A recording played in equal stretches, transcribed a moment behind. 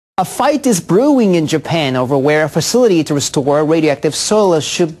A fight is brewing in Japan over where a facility to restore radioactive soil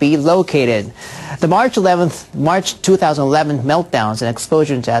should be located. The March 2011 meltdowns and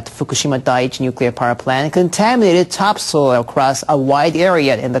explosions at Fukushima Daiichi nuclear power plant contaminated topsoil across a wide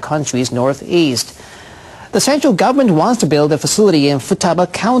area in the country's northeast. The central government wants to build a facility in Futaba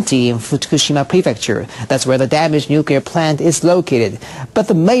County in Fukushima Prefecture. That's where the damaged nuclear plant is located. But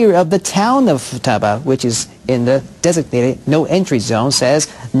the mayor of the town of Futaba, which is in the designated no-entry zone, says,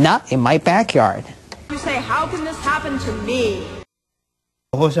 "Not in my backyard." You say, how can this happen to me?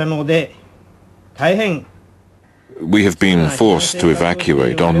 We have been forced to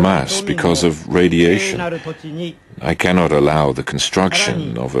evacuate en masse because of radiation. I cannot allow the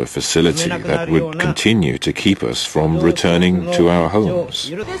construction of a facility that would continue to keep us from returning to our homes.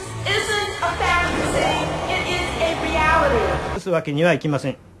 This isn't a fantasy, it is a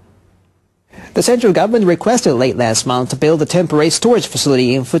reality. The central government requested late last month to build a temporary storage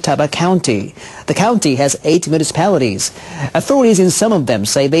facility in Futaba County. The county has 8 municipalities. Authorities in some of them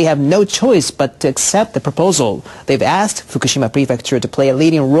say they have no choice but to accept the proposal. They've asked Fukushima Prefecture to play a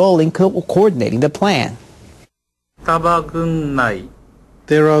leading role in coordinating the plan.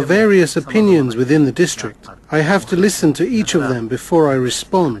 There are various opinions within the district. I have to listen to each of them before I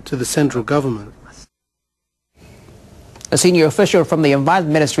respond to the central government. A senior official from the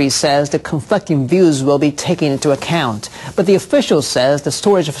Environment Ministry says the conflicting views will be taken into account. But the official says the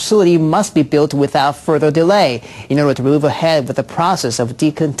storage facility must be built without further delay in order to move ahead with the process of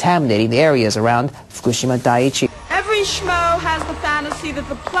decontaminating the areas around Fukushima Daiichi. Every schmo has the fantasy that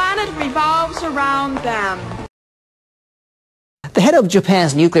the planet revolves around them. The head of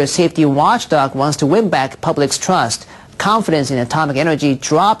Japan's nuclear safety watchdog wants to win back public's trust. Confidence in atomic energy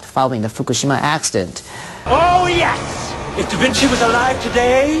dropped following the Fukushima accident. Oh yes! If Da Vinci was alive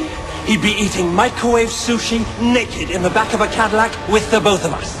today, he'd be eating microwave sushi naked in the back of a Cadillac with the both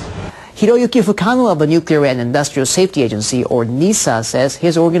of us. Hiroyuki Fukano of the Nuclear and Industrial Safety Agency, or NISA, says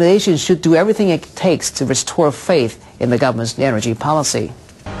his organization should do everything it takes to restore faith in the government's energy policy.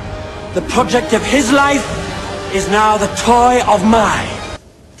 The project of his life is now the toy of mine.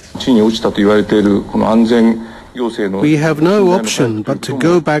 We have no option but to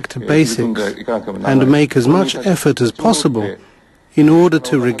go back to basics and make as much effort as possible in order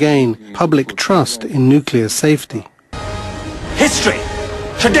to regain public trust in nuclear safety. History,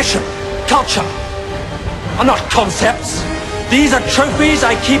 tradition, culture are not concepts. These are trophies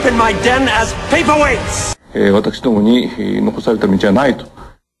I keep in my den as paperweights.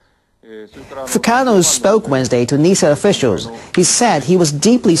 Fukano spoke Wednesday to NISA officials. He said he was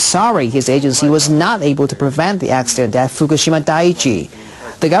deeply sorry his agency was not able to prevent the accident at Fukushima Daiichi.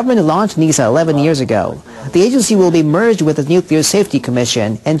 The government launched NISA 11 years ago. The agency will be merged with the Nuclear Safety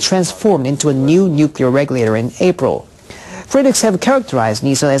Commission and transformed into a new nuclear regulator in April. Critics have characterized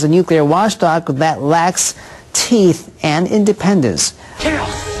NISA as a nuclear watchdog that lacks teeth and independence.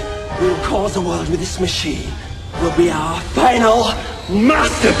 Chaos will cause the world with this machine. Will be our final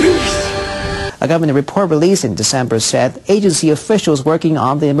masterpiece. A government report released in December said agency officials working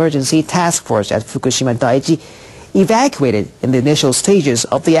on the emergency task force at Fukushima Daiichi evacuated in the initial stages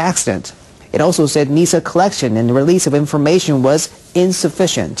of the accident. It also said NISA collection and release of information was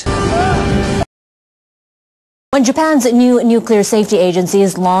insufficient. When Japan's new nuclear safety agency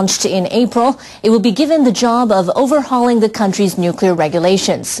is launched in April, it will be given the job of overhauling the country's nuclear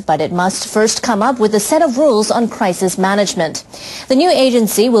regulations. But it must first come up with a set of rules on crisis management. The new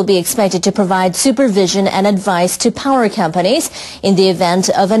agency will be expected to provide supervision and advice to power companies in the event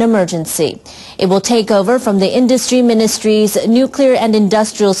of an emergency. It will take over from the Industry Ministry's Nuclear and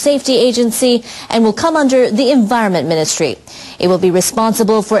Industrial Safety Agency and will come under the Environment Ministry. It will be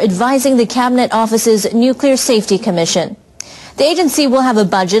responsible for advising the Cabinet Office's Nuclear Safety Commission. The agency will have a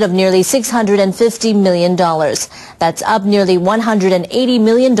budget of nearly $650 million. That's up nearly $180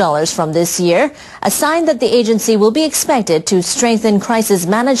 million from this year, a sign that the agency will be expected to strengthen crisis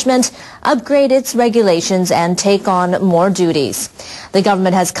management, upgrade its regulations, and take on more duties. The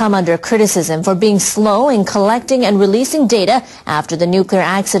government has come under criticism for being slow in collecting and releasing data after the nuclear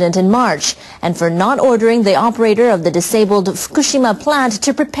accident in March, and for not ordering the operator of the disabled Fukushima plant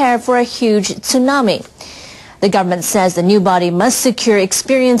to prepare for a huge tsunami. The government says the new body must secure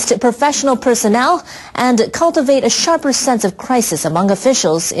experienced professional personnel and cultivate a sharper sense of crisis among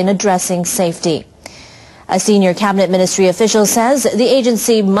officials in addressing safety. A senior cabinet ministry official says the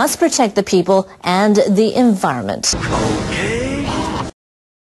agency must protect the people and the environment.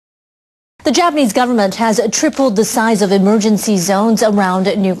 The Japanese government has tripled the size of emergency zones around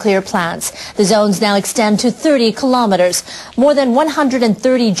nuclear plants. The zones now extend to 30 kilometers. More than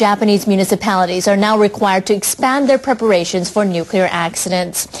 130 Japanese municipalities are now required to expand their preparations for nuclear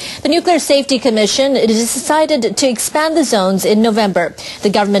accidents. The Nuclear Safety Commission decided to expand the zones in November. The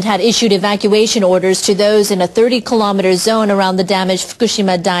government had issued evacuation orders to those in a 30-kilometer zone around the damaged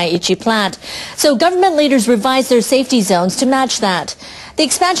Fukushima Daiichi plant. So government leaders revised their safety zones to match that. The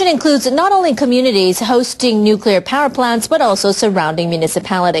expansion includes not only communities hosting nuclear power plants, but also surrounding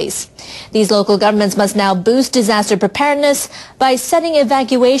municipalities. These local governments must now boost disaster preparedness by setting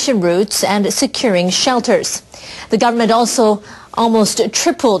evacuation routes and securing shelters. The government also almost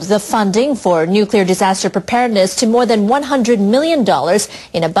tripled the funding for nuclear disaster preparedness to more than $100 million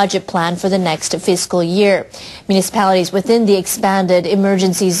in a budget plan for the next fiscal year. Municipalities within the expanded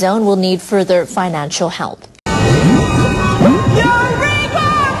emergency zone will need further financial help.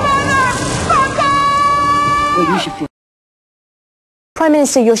 Prime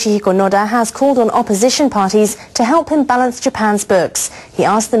Minister Yoshihiko Noda has called on opposition parties to help him balance Japan's books. He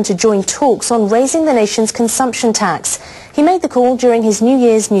asked them to join talks on raising the nation's consumption tax. He made the call during his New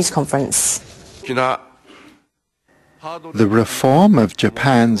Year's news conference. The reform of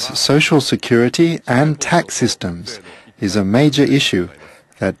Japan's social security and tax systems is a major issue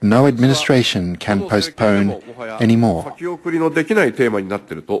that no administration can postpone anymore.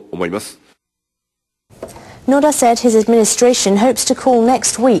 Noda said his administration hopes to call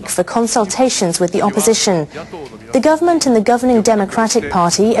next week for consultations with the opposition. The government and the governing Democratic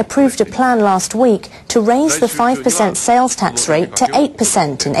Party approved a plan last week to raise the 5% sales tax rate to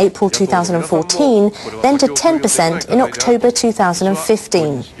 8% in April 2014, then to 10% in October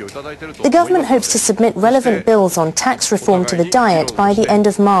 2015. The government hopes to submit relevant bills on tax reform to the Diet by the end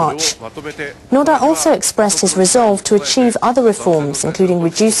of March. Noda also expressed his resolve to achieve other reforms, including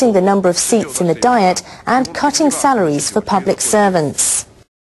reducing the number of seats in the Diet and cutting salaries for public servants.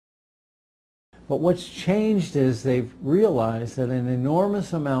 But what's changed is they've realized that an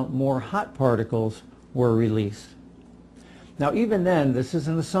enormous amount more hot particles were released. Now even then, this is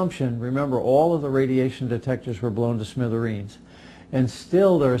an assumption. Remember, all of the radiation detectors were blown to smithereens. And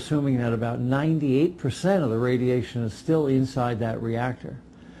still they're assuming that about 98% of the radiation is still inside that reactor.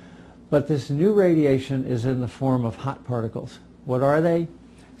 But this new radiation is in the form of hot particles. What are they?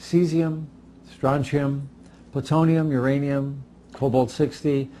 Cesium, strontium, plutonium, uranium,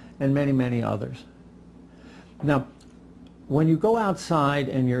 cobalt-60, and many, many others. Now, when you go outside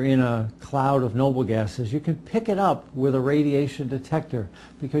and you're in a cloud of noble gases, you can pick it up with a radiation detector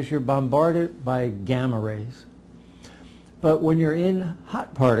because you're bombarded by gamma rays. But when you're in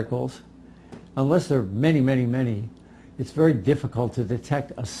hot particles, unless there are many, many, many, it's very difficult to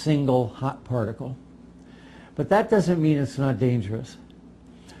detect a single hot particle. But that doesn't mean it's not dangerous.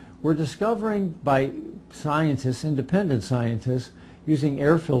 We're discovering by scientists, independent scientists, using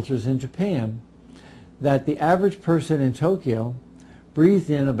air filters in Japan, that the average person in Tokyo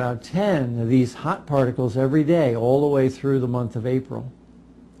breathed in about 10 of these hot particles every day, all the way through the month of April.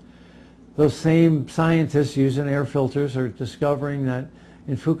 Those same scientists using air filters are discovering that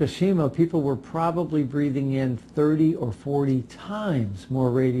in Fukushima, people were probably breathing in 30 or 40 times more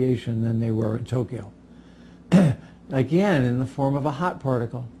radiation than they were in Tokyo. Again, in the form of a hot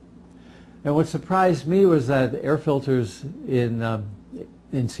particle. And what surprised me was that the air filters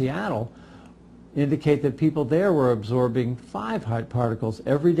in Seattle indicate that people there were absorbing 5 hot particles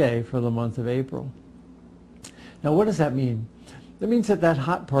every day for the month of April. Now what does that mean? That means that that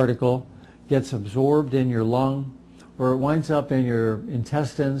hot particle gets absorbed in your lung, or it winds up in your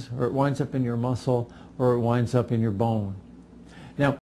intestines, or it winds up in your muscle, or it winds up in your bone.